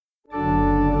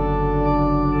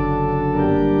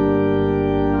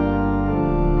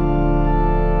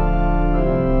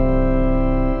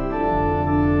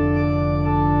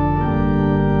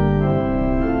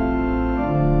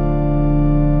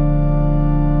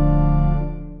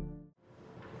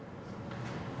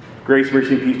Grace,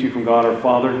 mercy, and peace to you from God our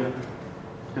Father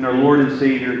and our Lord and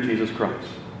Savior, Jesus Christ.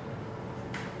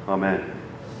 Amen.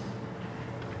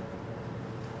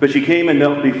 But she came and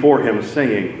knelt before him,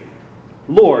 saying,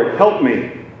 Lord, help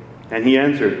me. And he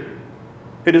answered,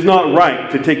 It is not right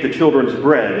to take the children's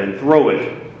bread and throw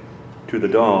it to the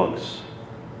dogs.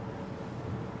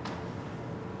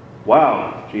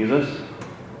 Wow, Jesus.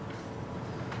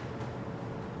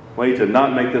 Way to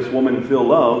not make this woman feel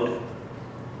loved.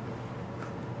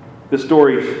 This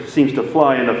story seems to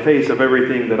fly in the face of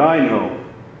everything that I know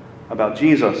about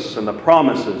Jesus and the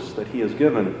promises that he has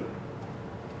given.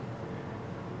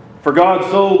 For God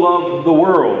so loved the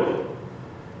world,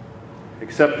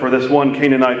 except for this one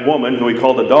Canaanite woman who he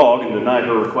called a dog and denied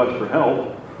her request for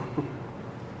help.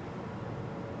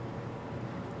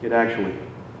 Yet actually,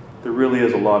 there really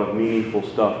is a lot of meaningful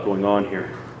stuff going on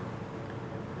here.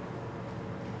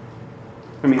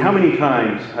 I mean, how many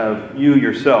times have you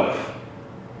yourself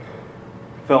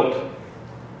felt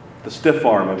the stiff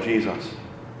arm of Jesus?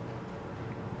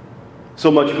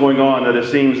 So much going on that it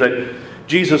seems that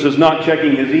Jesus is not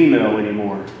checking his email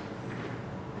anymore.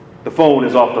 The phone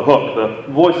is off the hook.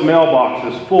 The voicemail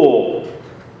box is full.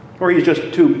 Or he's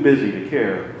just too busy to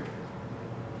care.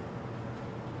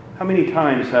 How many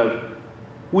times have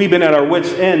we been at our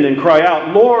wits' end and cry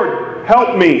out, Lord,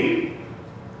 help me,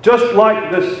 just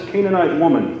like this Canaanite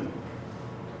woman,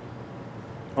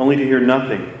 only to hear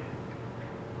nothing,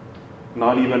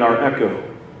 not even our echo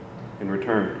in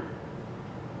return.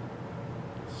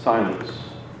 Silence.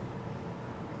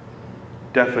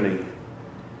 Deafening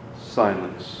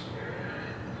silence.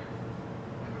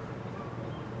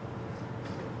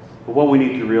 But what we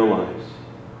need to realize,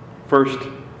 first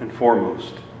and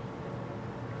foremost,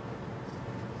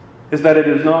 is that it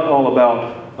is not all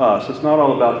about us. It's not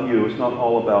all about you. It's not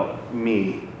all about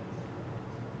me.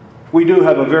 We do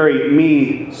have a very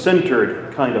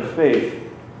me-centered kind of faith.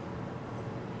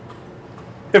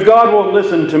 If God won't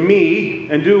listen to me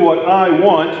and do what I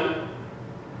want,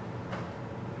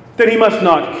 then he must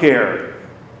not care.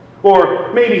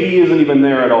 Or maybe he isn't even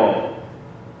there at all.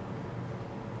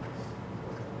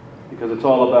 Because it's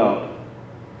all about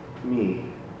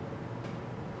me.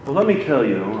 Well, let me tell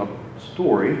you a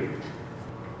story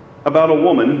about a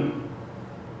woman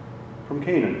from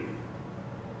Canaan.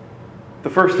 The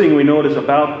first thing we notice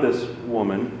about this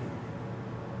woman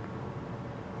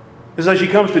is that she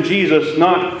comes to Jesus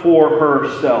not for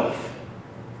herself.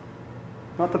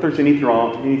 Not that there's anything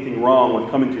wrong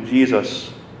with coming to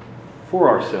Jesus for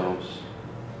ourselves.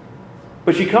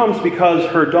 But she comes because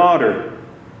her daughter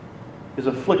is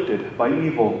afflicted by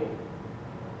evil.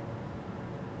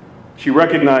 She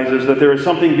recognizes that there is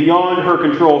something beyond her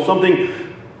control, something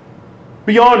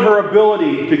beyond her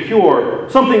ability to cure,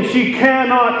 something she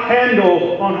cannot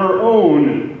handle on her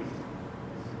own.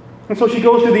 And so she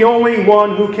goes to the only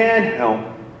one who can help.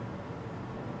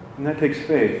 And that takes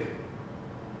faith.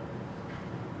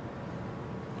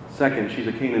 Second, she's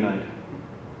a Canaanite.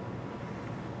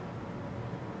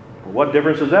 Well, what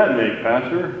difference does that make,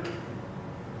 Pastor?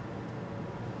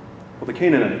 Well, the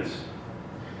Canaanites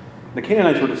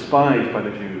were despised by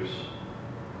the Jews.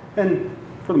 And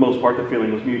for the most part, the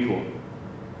feeling was mutual.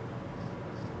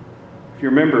 If you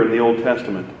remember in the Old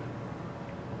Testament,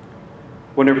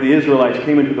 whenever the Israelites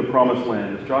came into the Promised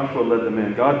Land, as Joshua led them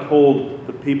in, God told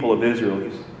the people of Israel, he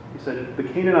said, the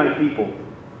Canaanite people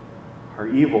are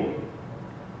evil.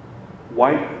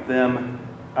 Wipe them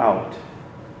out.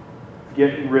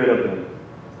 Get rid of them.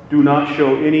 Do not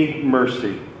show any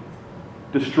mercy.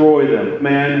 Destroy them,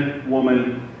 man,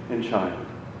 woman, and child.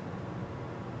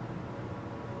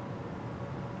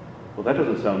 Well, that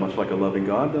doesn't sound much like a loving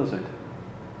God, does it?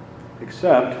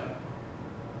 Except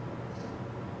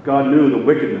God knew the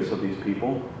wickedness of these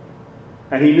people,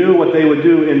 and he knew what they would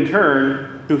do in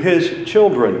turn to his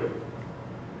children.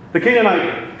 The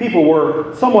Canaanite people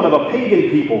were somewhat of a pagan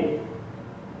people.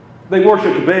 They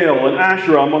worshipped Baal and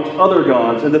Asherah amongst other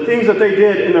gods, and the things that they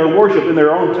did in their worship in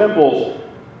their own temples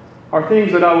are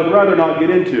things that I would rather not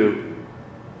get into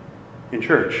in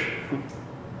church.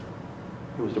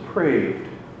 It was depraved.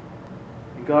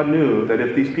 And God knew that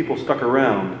if these people stuck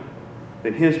around,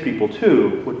 then his people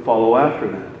too would follow after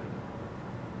that.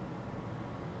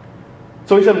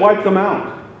 So he said, wipe them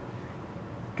out.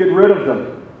 Get rid of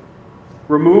them.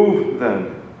 Remove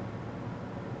them.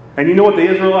 And you know what the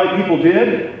Israelite people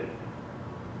did?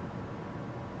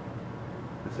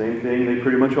 The same thing they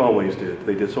pretty much always did.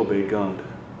 They disobeyed God.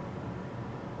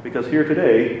 Because here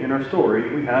today, in our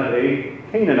story, we have a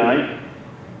Canaanite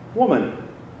woman.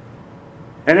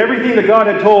 And everything that God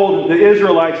had told the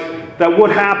Israelites that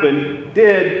would happen,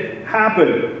 did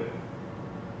happen.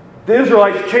 The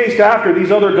Israelites chased after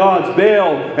these other gods,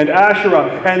 Baal and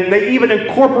Asherah, and they even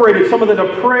incorporated some of the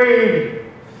depraved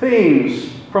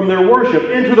things from their worship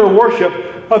into their worship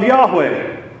of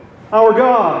Yahweh, our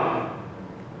God.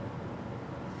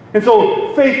 And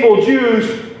so faithful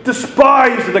Jews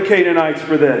despised the Canaanites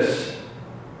for this.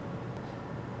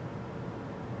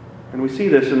 And we see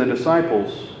this in the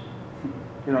disciples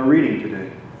in our reading today.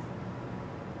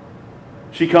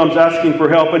 She comes asking for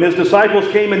help, and his disciples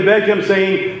came and begged him,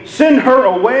 saying, "Send her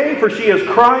away, for she is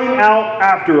crying out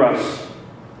after us.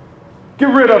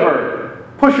 Get rid of her.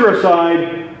 Push her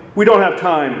aside. We don't have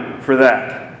time for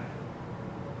that."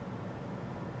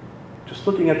 Just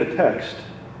looking at the text,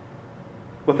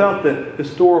 without the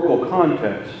historical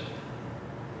context,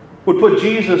 would put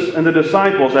Jesus and the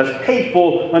disciples as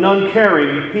hateful and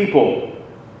uncaring people.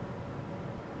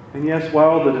 And yes,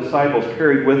 while the disciples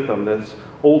carried with them this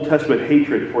Old Testament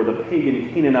hatred for the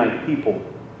pagan Canaanite people,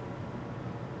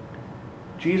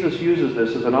 Jesus uses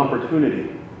this as an opportunity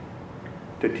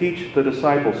to teach the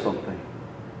disciples something.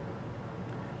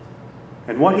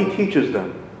 And what he teaches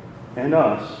them, and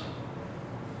us,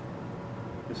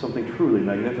 is something truly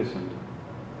magnificent.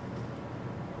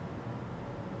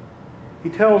 He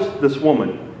tells this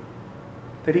woman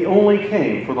that he only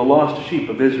came for the lost sheep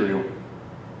of Israel.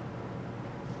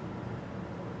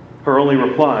 Her only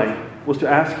reply was to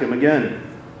ask him again.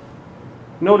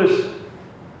 Notice,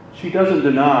 she doesn't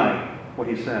deny what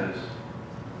he says.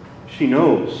 She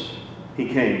knows he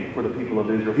came for the people of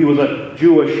Israel. He was a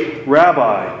Jewish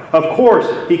rabbi. Of course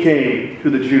he came to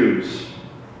the Jews.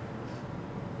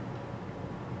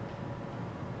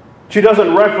 She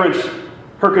doesn't reference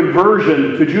her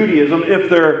conversion to Judaism, if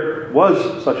there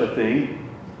was such a thing.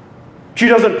 She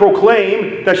doesn't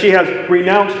proclaim that she has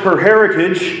renounced her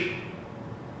heritage,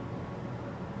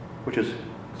 which is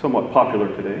somewhat popular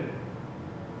today,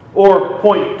 or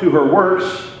point to her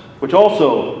works, which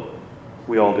also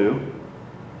we all do.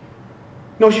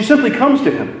 No, she simply comes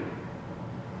to him.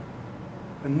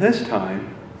 And this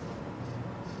time,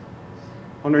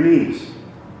 on her knees,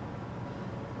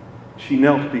 she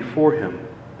knelt before him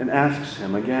and asks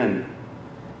him again.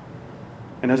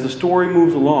 And as the story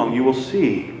moves along, you will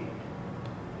see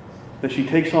that she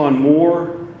takes on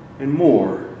more and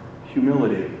more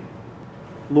humility.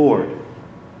 "Lord,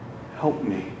 help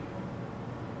me."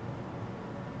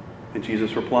 And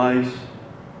Jesus replies,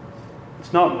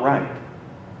 "It's not right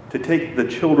to take the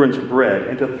children's bread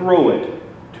and to throw it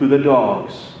to the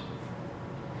dogs."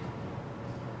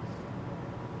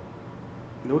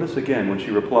 Notice again when she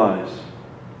replies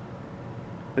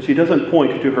that she doesn't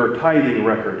point to her tithing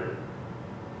record,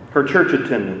 her church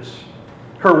attendance,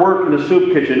 her work in the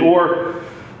soup kitchen, or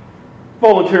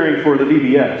volunteering for the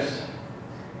VBS.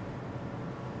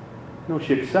 No,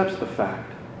 she accepts the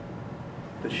fact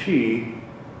that she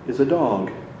is a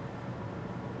dog.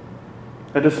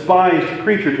 A despised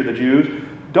creature to the Jews.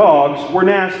 Dogs were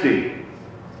nasty.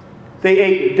 They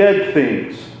ate dead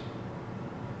things.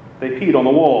 They peed on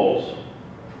the walls.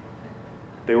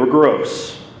 They were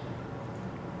gross.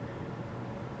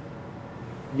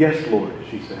 "Yes, Lord,"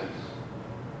 she says.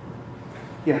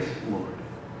 "Yes, Lord,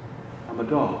 I'm a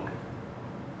dog.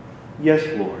 Yes,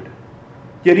 Lord.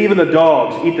 Yet even the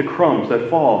dogs eat the crumbs that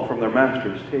fall from their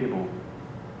master's table."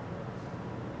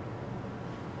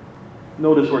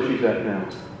 Notice where she's at now.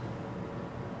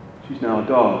 She's now a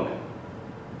dog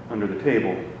under the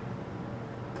table.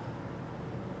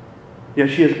 Yet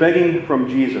she is begging from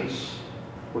Jesus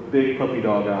with big puppy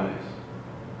dog eyes.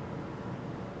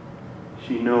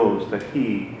 She knows that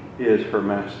he is her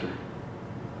master.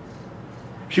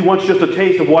 She wants just a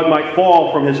taste of what might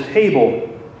fall from his table.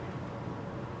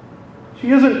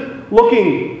 She isn't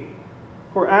looking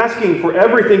or asking for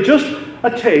everything, just a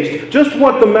taste, just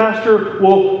what the master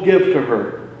will give to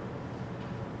her.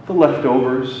 The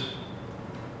leftovers.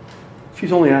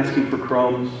 She's only asking for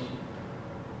crumbs.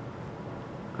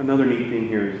 Another neat thing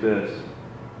here is this.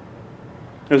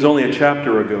 It was only a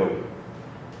chapter ago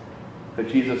that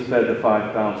Jesus fed the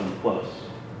 5,000 plus.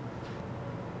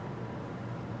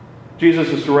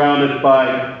 Jesus is surrounded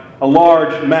by a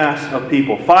large mass of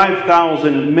people.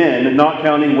 5,000 men, not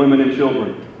counting women and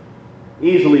children.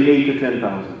 Easily 8,000 to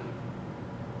 10,000.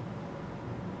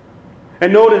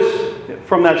 And notice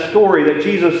from that story that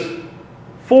Jesus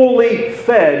fully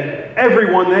fed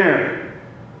everyone there.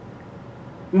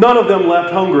 None of them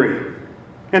left hungry.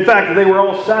 In fact, they were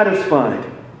all satisfied.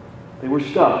 They were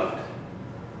stuffed.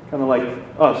 Kind of like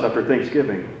us after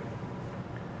Thanksgiving.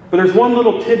 But there's one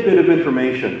little tidbit of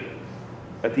information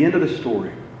at the end of the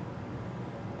story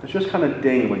that's just kind of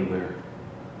dangling there.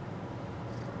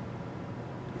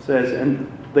 It says,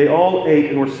 "And they all ate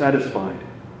and were satisfied,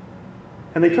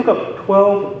 And they took up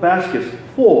 12 baskets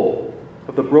full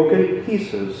of the broken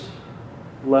pieces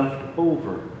left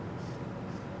over.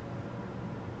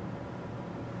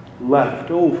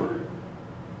 Left over.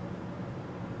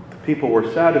 The people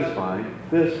were satisfied.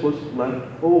 This was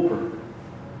left over.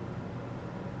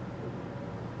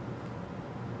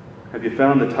 Have you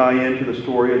found the tie-in to the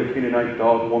story of the Canaanite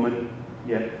dog woman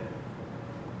yet?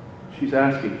 She's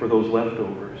asking for those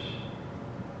leftovers.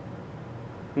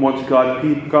 Once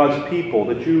God's people,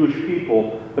 the Jewish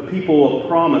people, the people of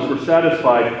promise, were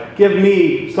satisfied, give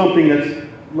me something that's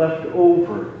left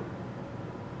over.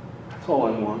 That's all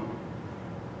I want.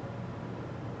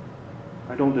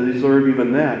 I don't deserve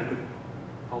even that, but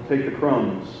I'll take the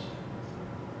crumbs,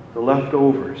 the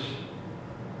leftovers.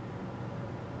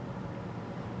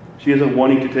 She isn't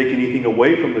wanting to take anything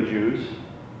away from the Jews.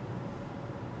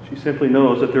 She simply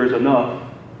knows that there's enough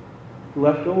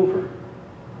left over.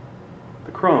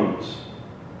 The crumbs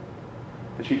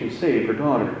that she can save her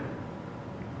daughter.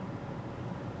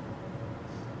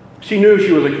 She knew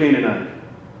she was a Canaanite.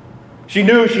 She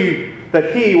knew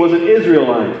that he was an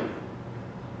Israelite.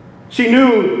 She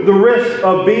knew the risk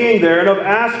of being there and of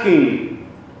asking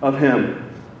of him.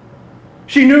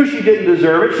 She knew she didn't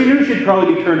deserve it. She knew she'd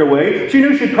probably be turned away. She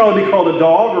knew she'd probably be called a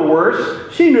dog or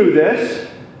worse. She knew this.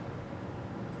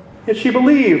 Yet she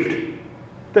believed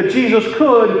that Jesus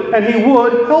could and he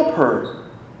would help her.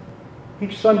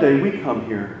 Each Sunday we come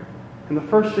here, and the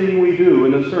first thing we do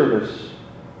in the service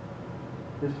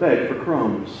is beg for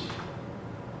crumbs.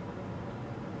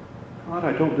 God,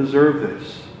 I don't deserve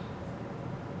this.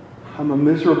 I'm a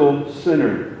miserable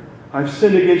sinner. I've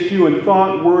sinned against you in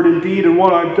thought, word, and deed, and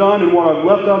what I've done and what I've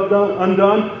left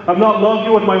undone. I've not loved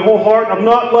you with my whole heart. I've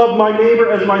not loved my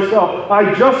neighbor as myself.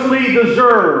 I justly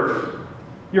deserve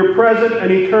your present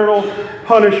and eternal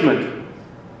punishment.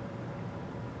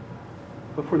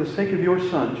 But for the sake of your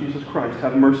Son, Jesus Christ,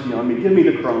 have mercy on me. Give me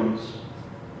the crumbs.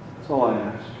 That's all I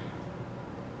ask.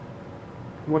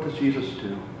 And what does Jesus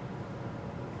do?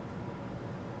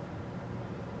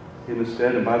 In the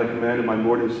stead and by the command of my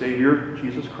Lord and Savior,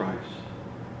 Jesus Christ,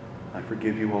 I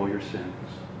forgive you all your sins.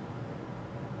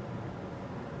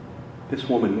 This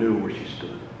woman knew where she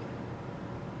stood.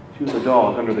 She was a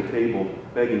dog under the table,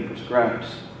 begging for scraps.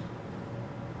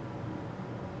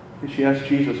 And she asked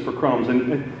Jesus for crumbs.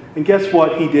 And guess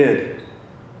what he did?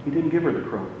 He didn't give her the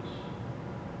crumbs.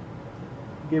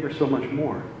 He gave her so much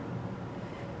more.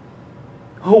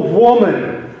 Oh,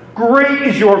 woman, great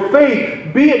is your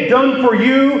faith. Be it done for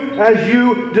you as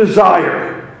you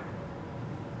desire.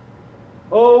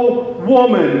 Oh,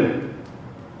 woman,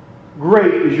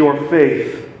 great is your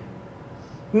faith.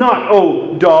 Not,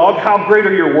 oh, dog, how great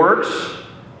are your works?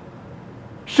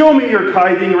 Show me your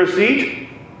tithing receipt.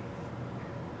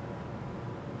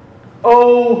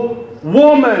 Oh,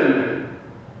 woman,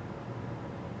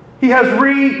 he has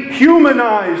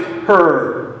rehumanized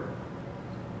her.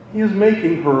 He is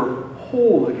making her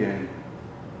whole again.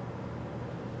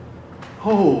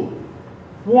 Oh,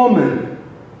 woman.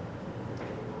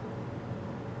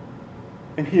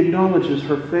 And he acknowledges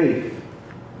her faith.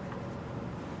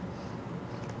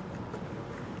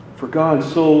 For God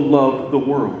so loved the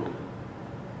world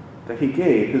that he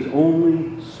gave his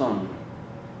only Son,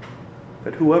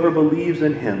 that whoever believes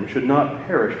in him should not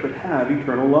perish but have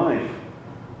eternal life.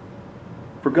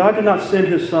 For God did not send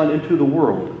his Son into the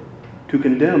world to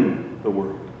condemn the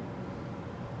world,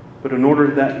 but in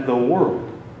order that the world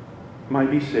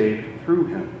might be saved through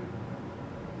him.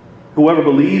 Whoever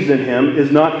believes in him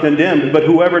is not condemned, but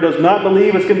whoever does not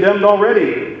believe is condemned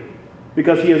already,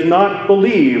 because he has not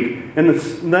believed in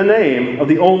the name of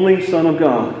the only Son of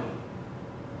God.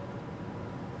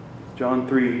 John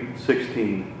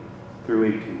 3:16 through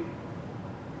 18.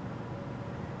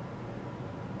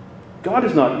 God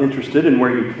is not interested in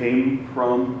where you came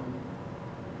from,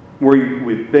 where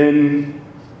we've been,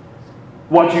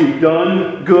 what you've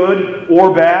done, good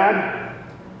or bad.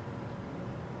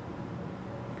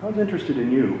 God's interested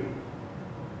in you.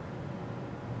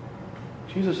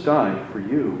 Jesus died for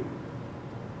you.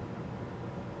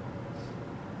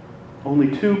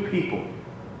 Only 2 people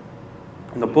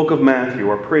in the book of Matthew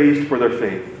are praised for their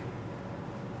faith.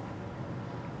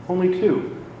 Only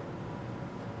 2.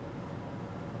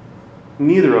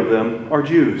 Neither of them are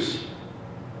Jews.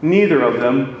 Neither of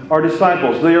them are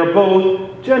disciples. They are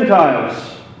both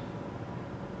Gentiles.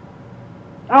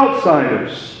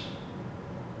 Outsiders.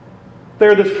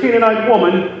 They're this Canaanite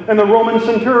woman and the Roman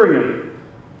centurion.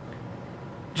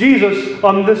 Jesus,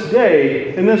 on this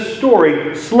day, in this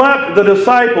story, slapped the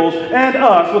disciples and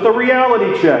us with a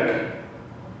reality check.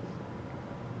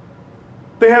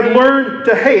 They had learned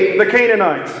to hate the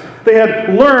Canaanites. They had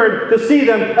learned to see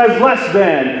them as less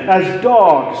than, as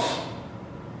dogs.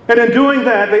 And in doing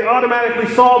that, they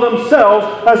automatically saw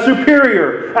themselves as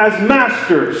superior, as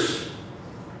masters.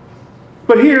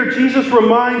 But here, Jesus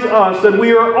reminds us that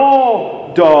we are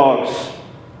all dogs.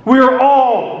 We are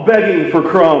all begging for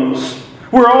crumbs.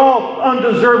 We're all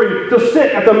undeserving to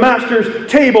sit at the Master's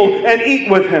table and eat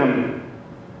with Him.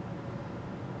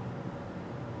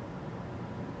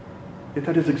 Yet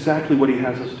that is exactly what He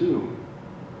has us do.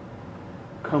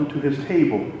 Come to His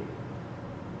table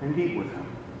and eat with Him.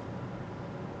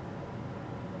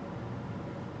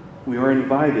 We are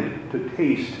invited to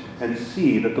taste and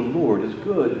see that the Lord is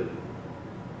good.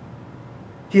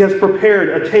 He has prepared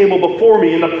a table before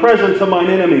me in the presence of mine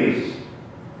enemies.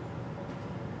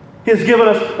 He has given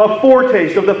us a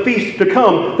foretaste of the feast to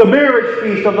come, the marriage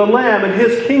feast of the Lamb and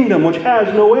His kingdom, which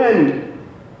has no end.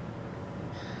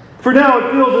 For now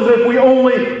it feels as if we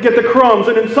only get the crumbs,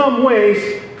 and in some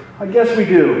ways, I guess we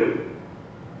do.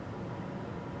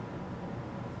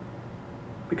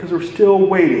 Because we're still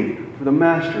waiting for the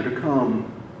Master to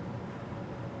come.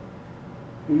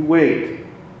 We wait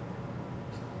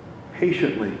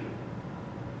patiently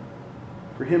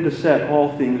for Him to set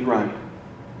all things right.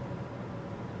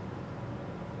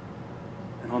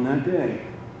 And on that day,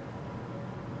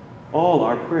 all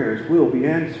our prayers will be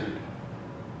answered.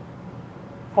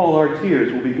 All our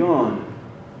tears will be gone.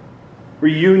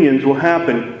 Reunions will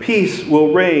happen. Peace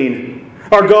will reign.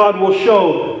 Our God will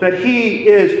show that He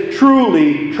is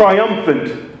truly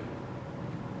triumphant.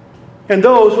 And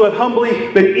those who have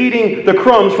humbly been eating the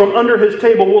crumbs from under His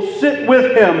table will sit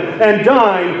with Him and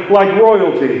dine like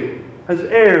royalty, as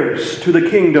heirs to the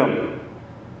kingdom.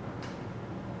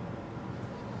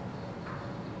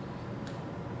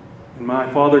 In my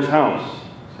Father's house,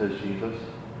 says Jesus,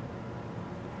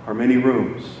 are many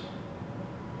rooms.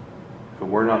 If it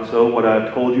were not so, would I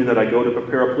have told you that I go to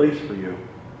prepare a place for you?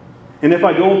 And if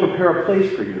I go and prepare a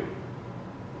place for you,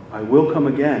 I will come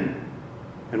again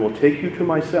and will take you to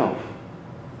myself,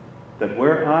 that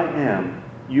where I am,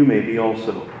 you may be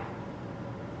also.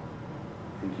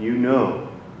 And you know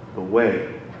the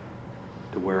way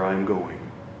to where I am going.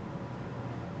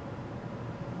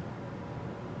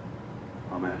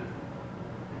 Amen.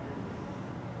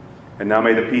 And now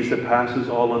may the peace that passes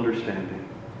all understanding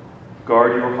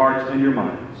guard your hearts and your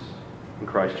minds in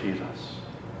Christ Jesus.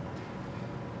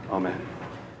 Amen.